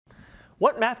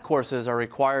What math courses are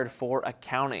required for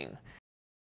accounting?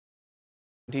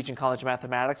 Teaching college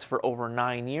mathematics for over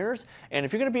 9 years, and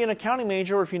if you're going to be an accounting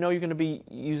major, or if you know you're going to be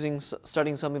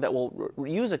studying something that will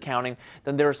use accounting,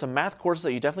 then there are some math courses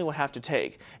that you definitely will have to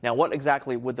take. Now, what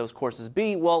exactly would those courses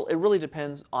be? Well, it really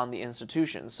depends on the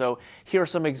institution. So here are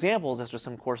some examples as to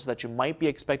some courses that you might be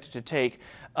expected to take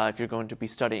if you're going to be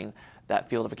studying that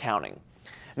field of accounting.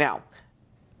 Now,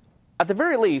 at the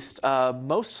very least,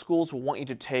 most schools will want you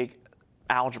to take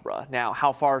algebra. Now,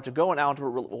 how far to go in algebra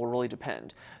will really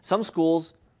depend. Some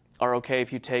schools are okay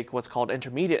if you take what's called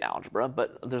intermediate algebra,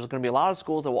 but there's going to be a lot of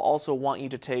schools that will also want you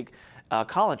to take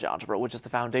college algebra, which is the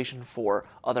foundation for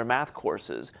other math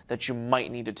courses that you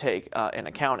might need to take in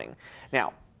accounting.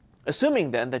 Now,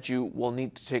 assuming then that you will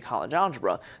need to take college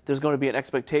algebra, there's going to be an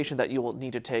expectation that you will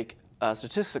need to take a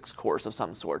statistics course of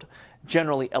some sort,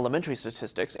 generally elementary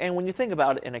statistics. And when you think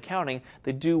about it in accounting,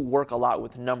 they do work a lot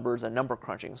with numbers and number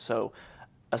crunching, so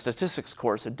a statistics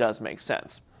course, it does make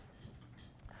sense.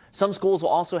 Some schools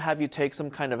will also have you take some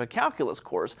kind of a calculus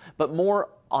course, but more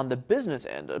on the business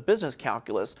end, a business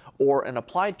calculus or an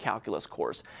applied calculus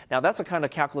course. Now, that's a kind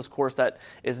of calculus course that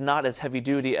is not as heavy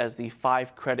duty as the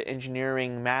 5-credit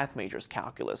engineering math majors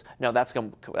calculus. No, that's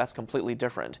completely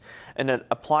different. And an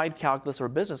applied calculus or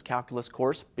business calculus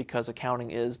course, because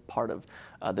accounting is part of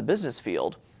the business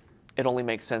field, it only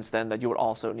makes sense then that you would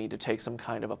also need to take some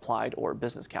kind of applied or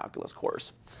business calculus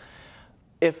course.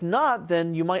 If not,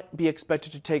 then you might be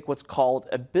expected to take what's called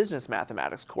a business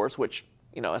mathematics course, which,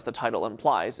 as the title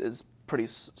implies, is pretty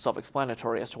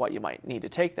self-explanatory as to why you might need to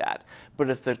take that. But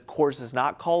if the course is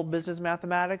not called business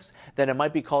mathematics, then it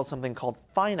might be called something called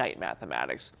finite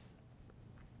mathematics,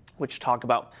 which talk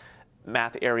about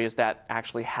math areas that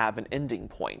actually have an ending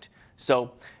point.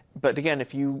 But again,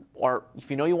 if you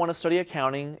know you want to study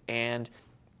accounting and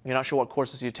you're not sure what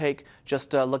courses you take,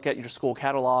 just look at your school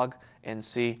catalog and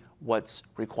see what's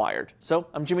required. So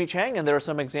I'm Jimmy Chang, and there are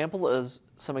some examples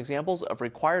of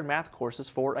required math courses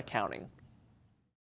for accounting.